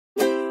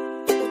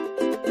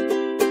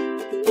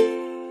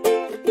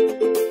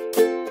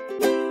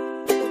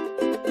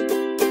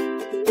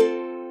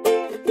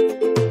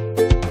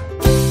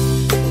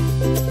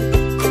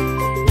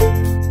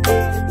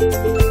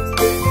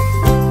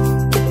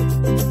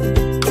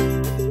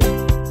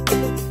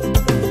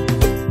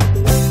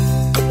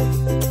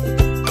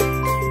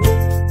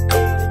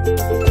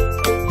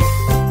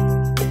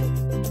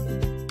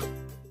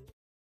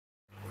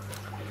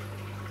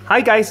Hi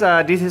guys,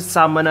 this is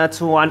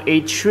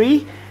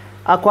Samana2183,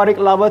 Aquatic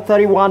Lover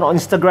 31 on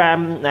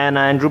Instagram, and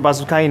Andrew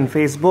Bazooka in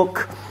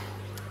Facebook.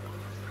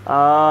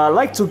 I'd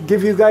like to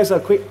give you guys a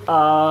quick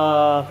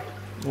update,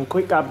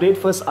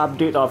 first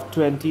update of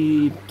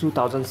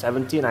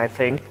 2017, I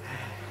think.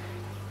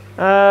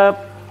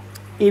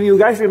 If you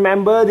guys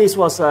remember, this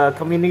was a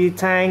community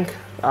tank,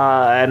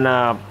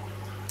 and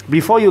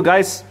before you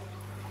guys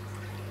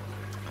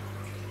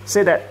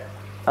say that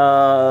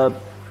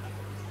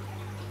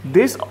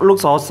this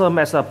looks awesome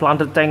as a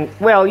planted tank.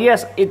 Well,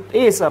 yes, it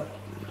is a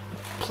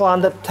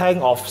planted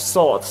tank of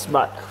sorts,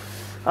 but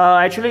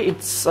actually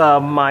it's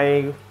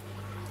my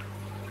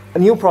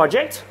new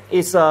project.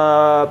 It's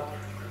a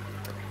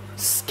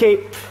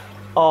scape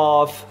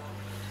of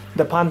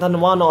the Pantanal,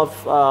 one of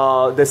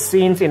the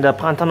scenes in the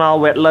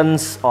Pantanal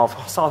wetlands of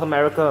South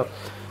America.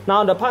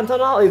 Now the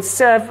Pantanal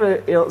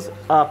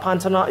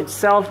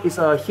itself is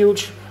a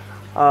huge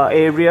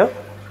area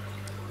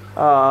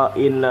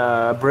in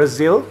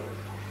Brazil,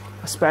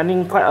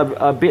 spanning quite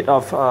a bit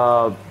of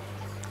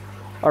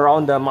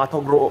around the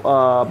Mato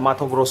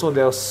Grosso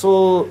del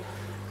Sul,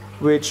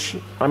 which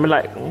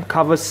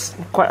covers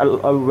quite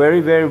a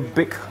very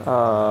big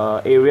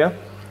area.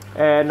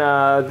 And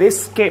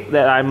this scape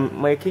that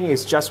I'm making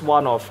is just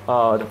one of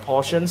the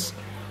portions.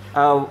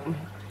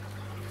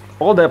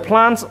 All the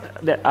plants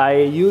that I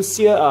use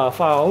here are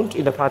found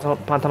in the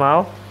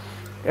Pantanal.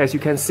 As you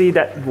can see,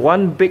 that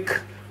one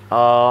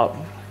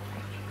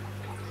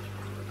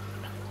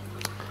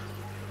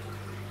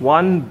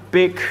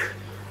big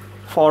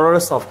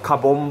forest of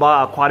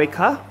Cabomba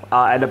aquatica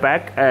at the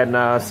back, and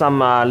some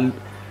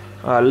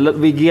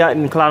Ludwigia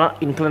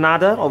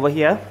inclinata over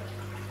here,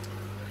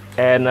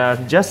 and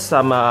just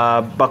some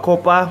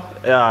Bacopa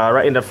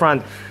right in the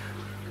front.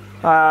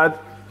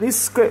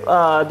 This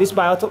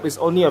biotope is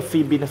only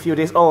been a few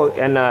days old,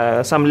 and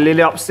some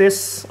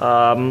Liliopsis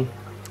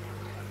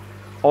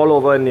all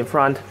over in the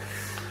front.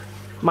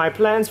 My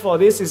plans for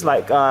this is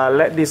let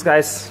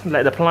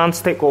the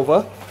plants take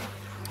over.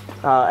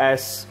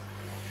 As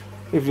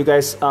if you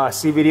guys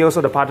see videos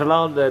of the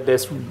Pantanal,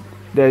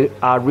 there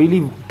are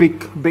really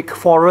big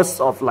forests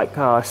of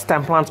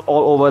stem plants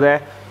all over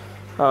there,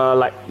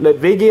 like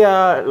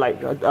Ludwigia,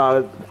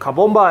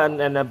 Cabomba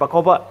and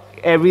Bacopa.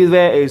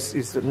 Everywhere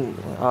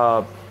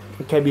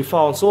can be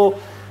found. So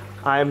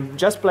I'm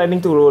just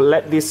planning to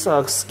let this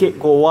scape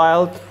go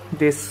wild,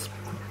 these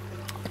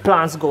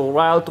plants go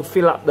wild, to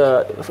fill up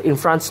the in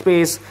front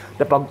space,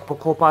 the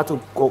Bacopa to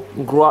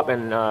grow up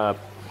and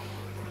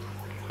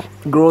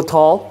grow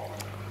tall.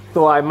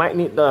 So I might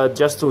need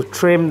just to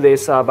trim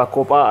this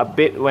Bacopa a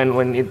bit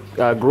when it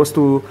grows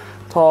too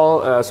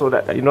tall, so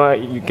that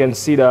you can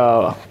see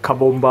the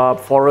Cabomba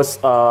forest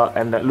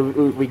and the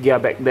Ludwigia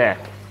back there.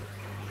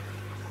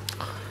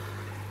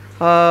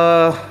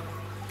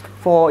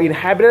 For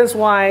inhabitants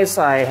wise,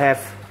 I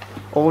have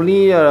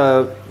only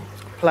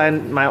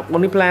my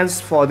only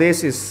plans for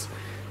this is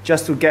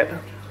just to get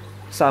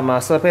some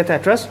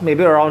Serpetetras,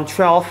 maybe around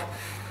 12,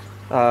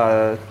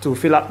 to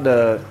fill up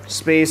the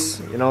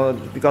space,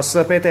 because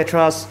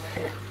Serpetetras,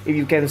 if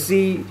you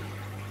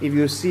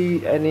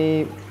see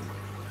any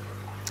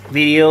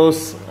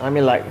videos,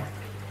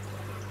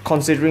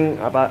 considering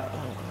about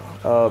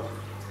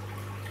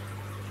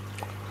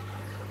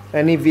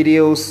any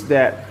videos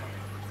that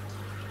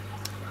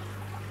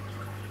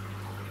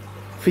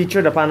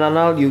feature the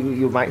Pantanal,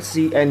 you might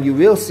see, and you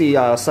will see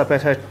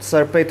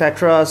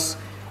Serpetetras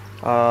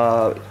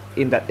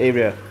in that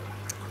area.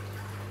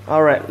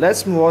 Alright,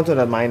 let's move on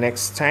to my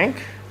next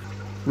tank,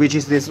 which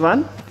is this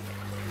one.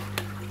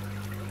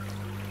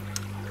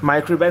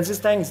 My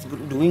kribensis tank is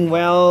doing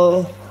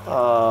well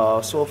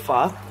so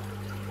far.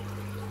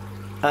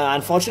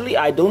 Unfortunately,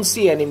 I don't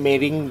see any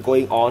mating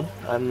going on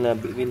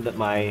between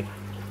my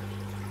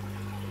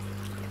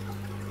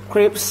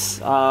cribs,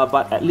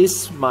 but at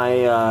least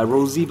my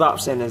rosy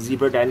barbs and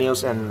zebra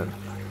daniels and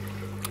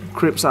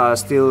cribs are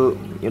still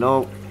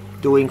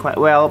doing quite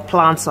well.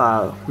 Plants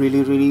are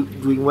really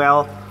doing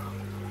well.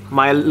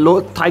 My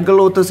tiger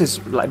lotus has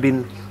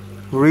been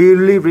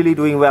really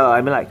doing well.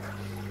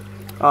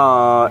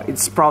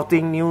 It's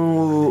sprouting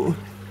new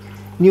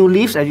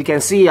leaves. As you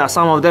can see,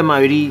 some of them are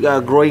already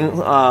growing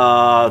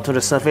to the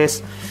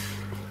surface.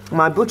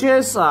 My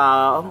bushes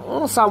are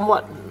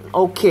somewhat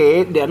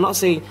okay. They are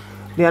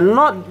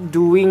not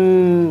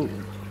doing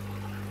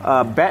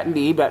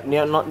badly, but they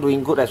are not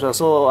doing good as well.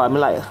 So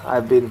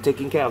I've been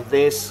taking care of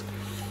this.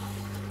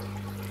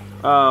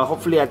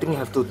 Hopefully, I think I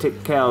have to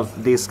take care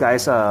of these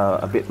guys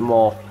a bit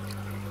more.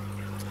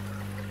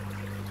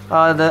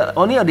 The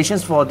only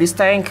additions for this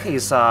tank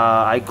is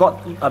I got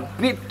a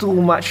bit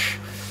too much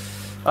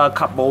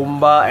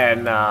Cabomba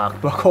and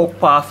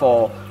Bacopa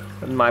for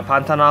my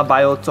Pantanal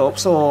biotope,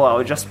 so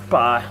I'll just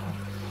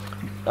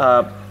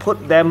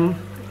put them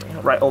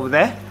right over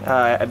there.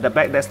 At the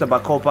back, there's the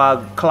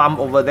Bacopa clump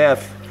over there,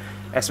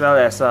 as well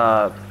as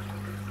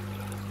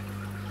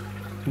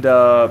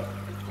the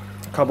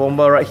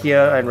Cabomba right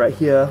here,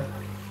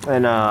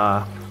 and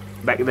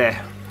back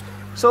there.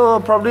 So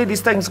probably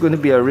this tank is going to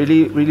be a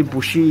really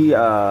bushy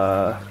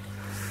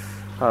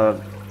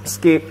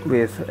scape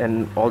with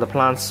and all the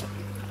plants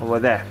over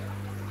there.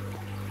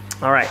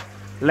 All right,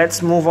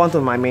 let's move on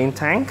to my main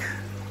tank,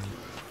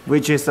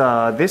 which is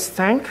this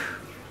tank.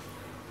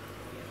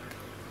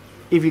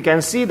 If you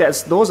can see,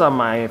 those are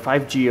my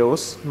 5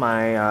 geos,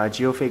 my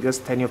Geophagus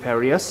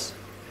tenuiperius.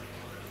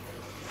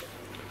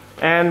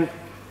 And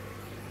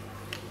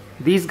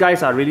these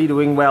guys are really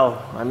doing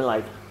well. I mean,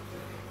 like,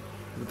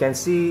 you can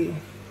see,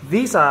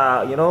 these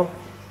are, you know,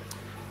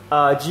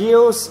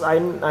 geos. I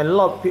know a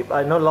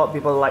lot of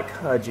people like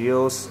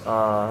geos,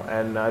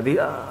 and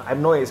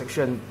I'm no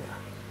exception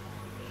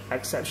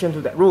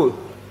to that rule.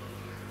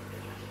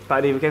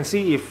 But if you can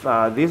see, if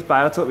this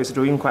biotope is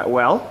doing quite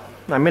well,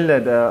 I mean,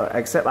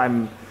 except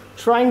I'm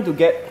trying to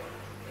get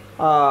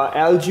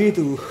algae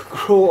to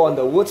grow on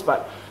the woods,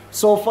 but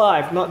so far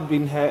I've not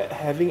been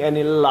having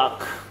any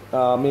luck.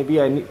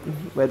 Maybe I need,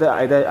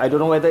 I don't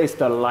know whether it's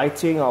the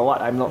lighting or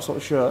what, I'm not so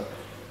sure.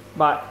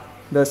 But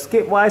the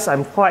scape wise,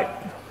 I'm quite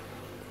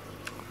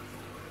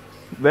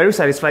very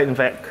satisfied, in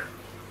fact.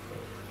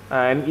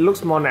 And it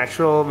looks more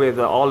natural with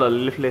all the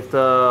leaf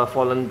litter,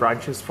 fallen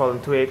branches, fallen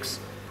twigs.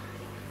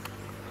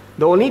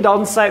 The only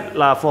downside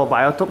for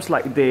biotopes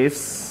like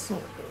this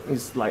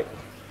is, like,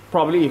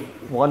 probably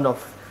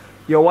if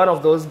you're one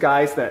of those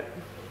guys that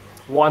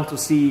want to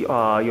see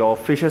your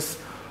fishes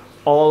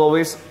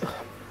always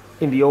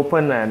in the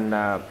open,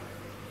 and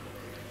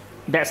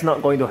that's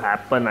not going to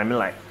happen. I mean,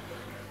 like,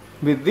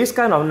 with this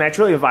kind of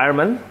natural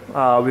environment,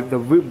 with the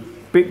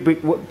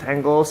big wood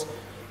tangles,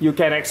 you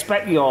can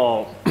expect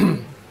your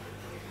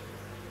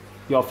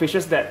your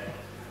fishes that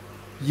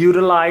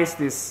utilize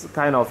this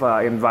kind of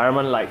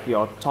environment, like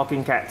your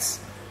talking cats,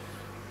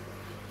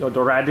 your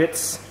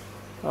doradids,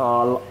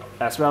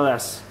 as well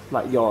as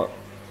like your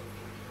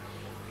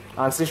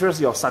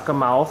ancestors, your sucker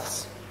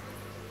mouths,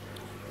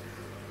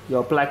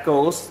 your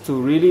placos, to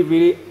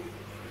really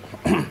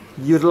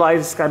utilize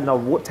this kind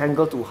of wood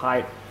tangle to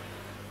hide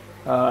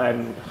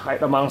and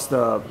hide amongst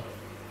the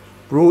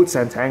roots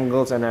and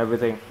tangles and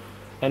everything.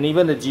 And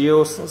even the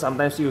geos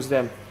sometimes use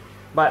them.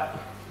 But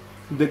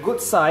the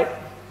good side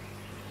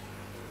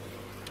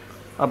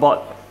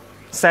about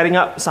setting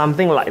up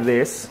something like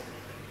this,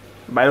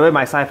 by the way,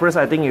 my cypress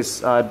I think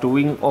is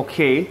doing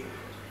okay.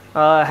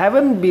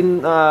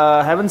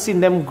 Haven't seen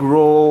them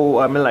grow,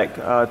 I mean,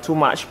 like, too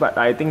much, but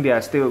I think they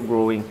are still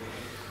growing.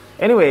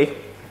 Anyway,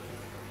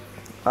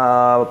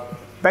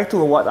 back to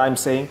what I'm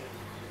saying.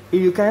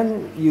 If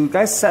you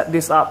guys set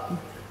this up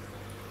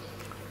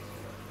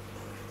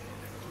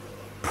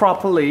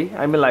properly,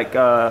 I mean, like,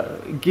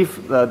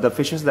 give the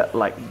fishes that,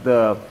 like,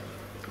 the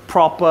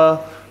proper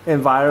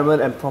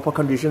environment and proper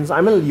conditions,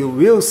 I mean, you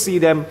will see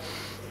them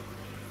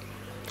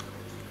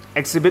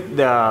exhibit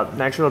their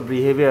natural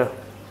behavior.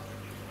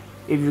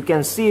 If you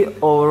can see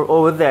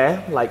over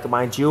there, like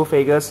my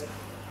Geophagus,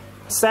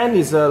 sand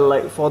is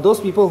like, for those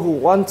people who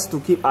want to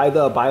keep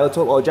either a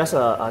biotope or just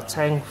a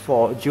tank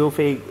for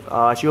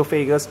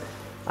Geophagus,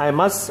 I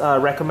must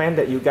recommend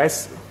that you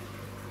guys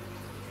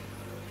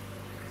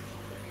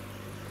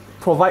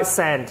provide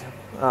sand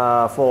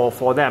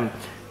for them,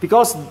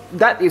 because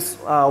that is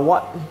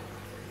what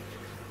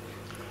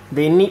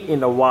they need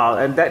in the wild,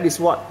 and that is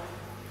what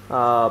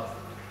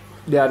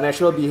their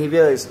natural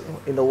behavior is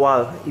in the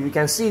wild. If you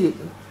can see,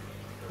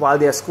 while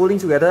they are schooling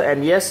together,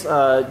 and yes,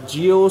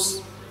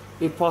 geos,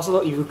 if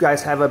possible, if you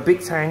guys have a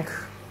big tank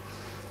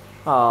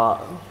or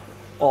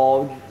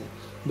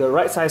the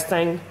right size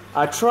tank,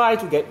 try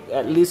to get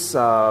at least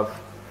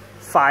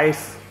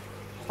 5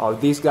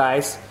 of these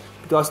guys,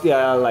 because they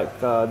are like,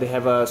 they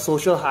have a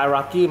social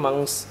hierarchy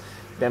amongst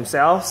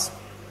themselves.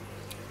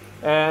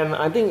 And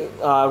I think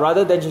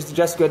rather than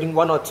just getting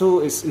 1 or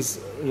 2, is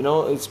you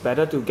know, it's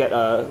better to get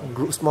a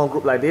small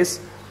group like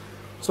this,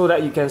 so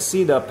that you can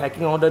see the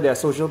pecking order, their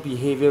social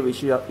behavior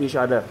with each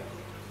other.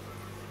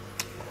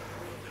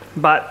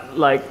 But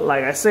like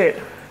I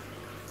said,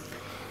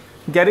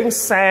 getting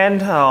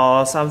sand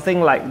or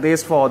something like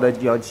this for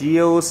your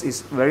geos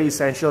is very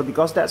essential,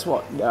 because that's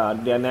what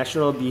their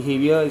natural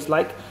behavior is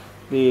like.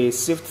 They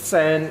sift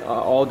sand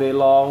all day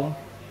long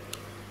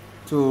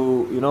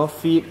to, you know,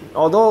 feed.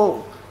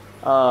 Although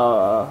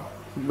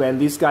when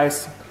these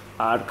guys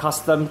are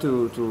accustomed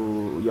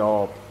to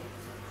your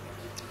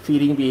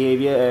feeding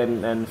behavior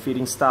and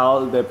feeding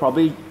style, they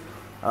probably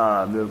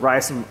will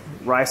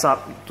rise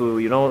up to,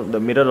 you know, the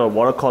middle of the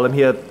water column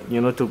here, you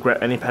know, to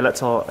grab any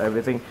pellets or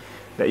everything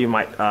that you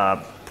might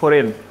put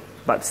in.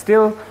 But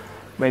still,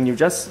 when you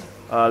just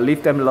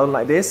leave them alone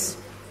like this,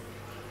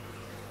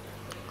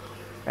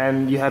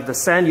 and you have the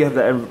sand, you have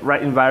the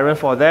right environment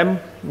for them,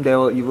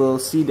 you will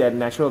see their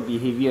natural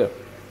behavior.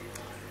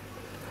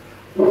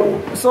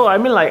 So I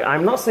mean, like,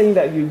 I'm not saying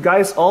that you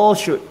guys all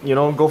should, you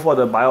know, go for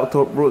the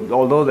biotope route,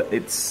 although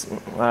it's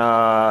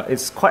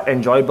quite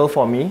enjoyable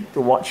for me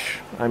to watch.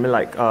 I mean,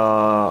 like,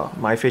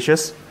 my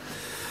fishes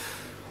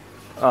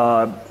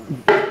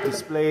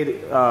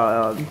displayed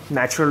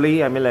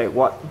naturally, I mean, like,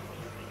 what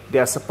they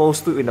are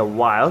supposed to in the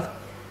wild.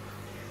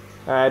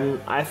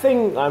 And I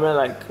think, I mean,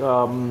 like,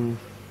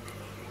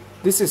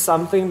 this is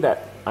something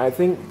that I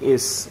think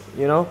is,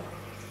 you know,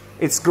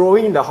 it's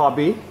growing in the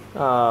hobby,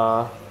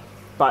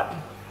 but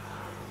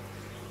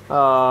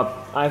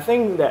I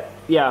think that,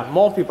 yeah,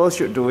 more people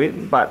should do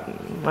it. But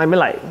I mean,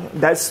 like,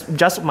 that's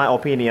just my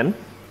opinion.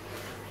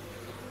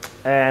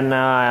 And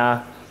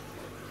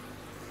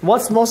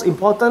what's most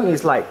important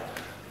is like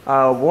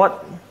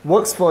what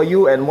works for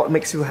you and what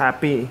makes you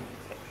happy,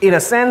 in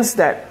a sense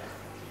that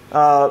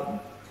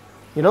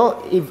you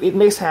know, if it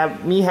makes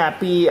me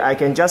happy, I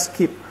can just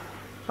keep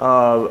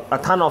a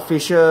ton of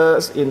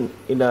fishes in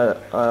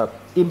a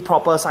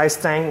improper size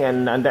tank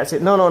and that's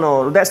it.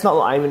 No, that's not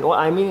what I mean. What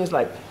I mean is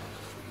like,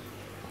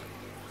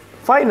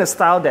 find a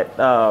style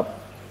that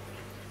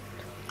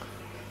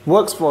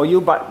works for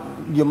you, but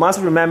you must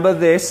remember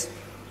this: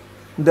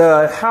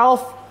 the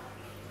health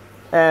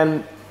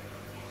and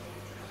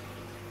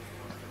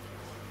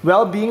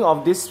well-being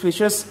of these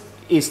fishes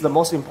is the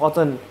most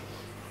important.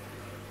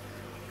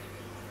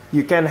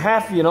 You can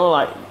have, you know,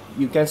 like,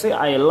 you can say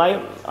I like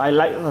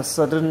a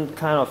certain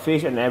kind of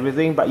fish and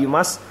everything, but you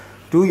must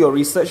do your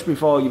research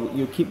before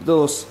you keep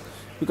those,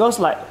 because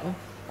like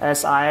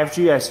as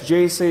IFG, as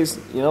Jay says,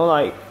 you know,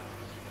 like,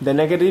 the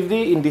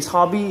negativity in this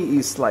hobby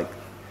is like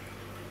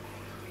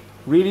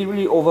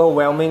really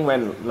overwhelming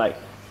when like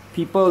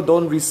people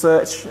don't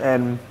research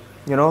and,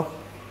 you know,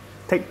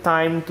 take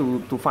time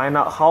to find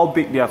out how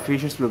big their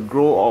fishes will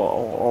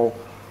grow,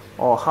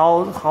 or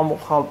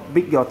how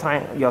big your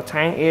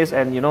tank is,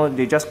 and you know,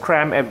 they just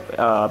cram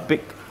a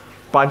big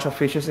bunch of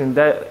fishes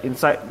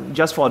inside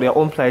just for their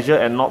own pleasure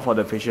and not for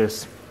the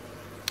fishes.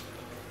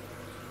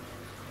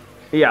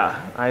 Yeah,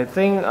 I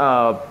think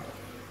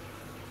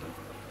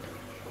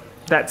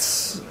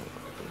that's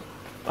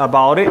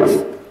about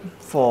it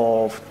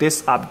for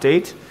this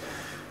update.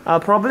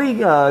 I'll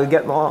probably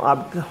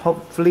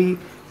hopefully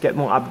get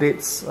more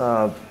updates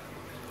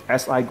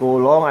as I go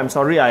along. I'm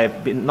sorry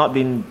I've not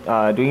been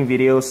doing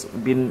videos,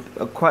 been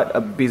quite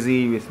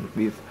busy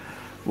with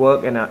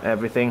work and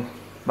everything,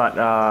 but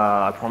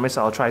I promise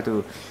I'll try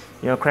to,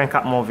 you know, crank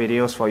up more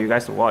videos for you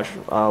guys to watch,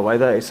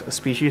 whether it's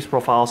species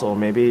profiles or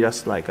maybe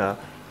just like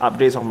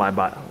updates on my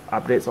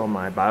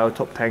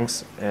biotope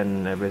tanks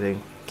and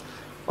everything.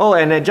 Oh,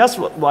 and just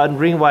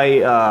wondering why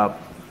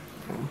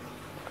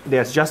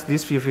there's just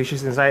these few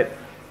fishes inside.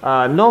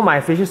 No, my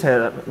fishes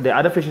the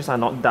other fishes are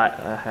not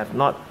have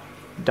not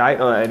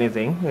died or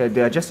anything.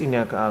 They are just in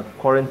a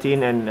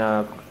quarantine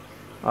and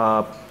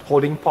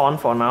holding pond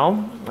for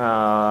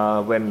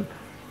now. When,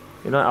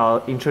 you know,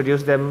 I'll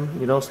introduce them,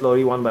 you know,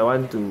 slowly one by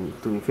one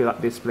to fill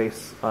up this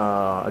place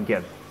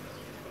again.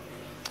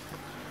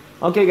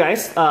 Okay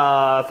guys,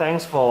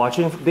 thanks for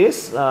watching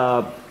this.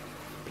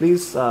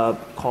 Please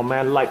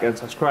comment, like and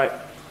subscribe,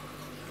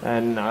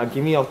 and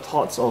give me your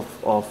thoughts of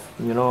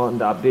you know,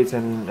 the updates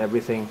and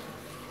everything.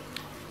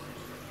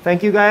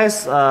 Thank you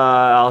guys.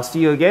 I'll see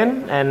you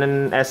again, and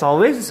then, as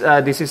always,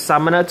 this is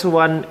Summoner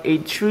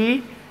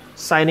 2183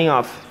 signing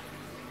off.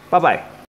 Bye bye.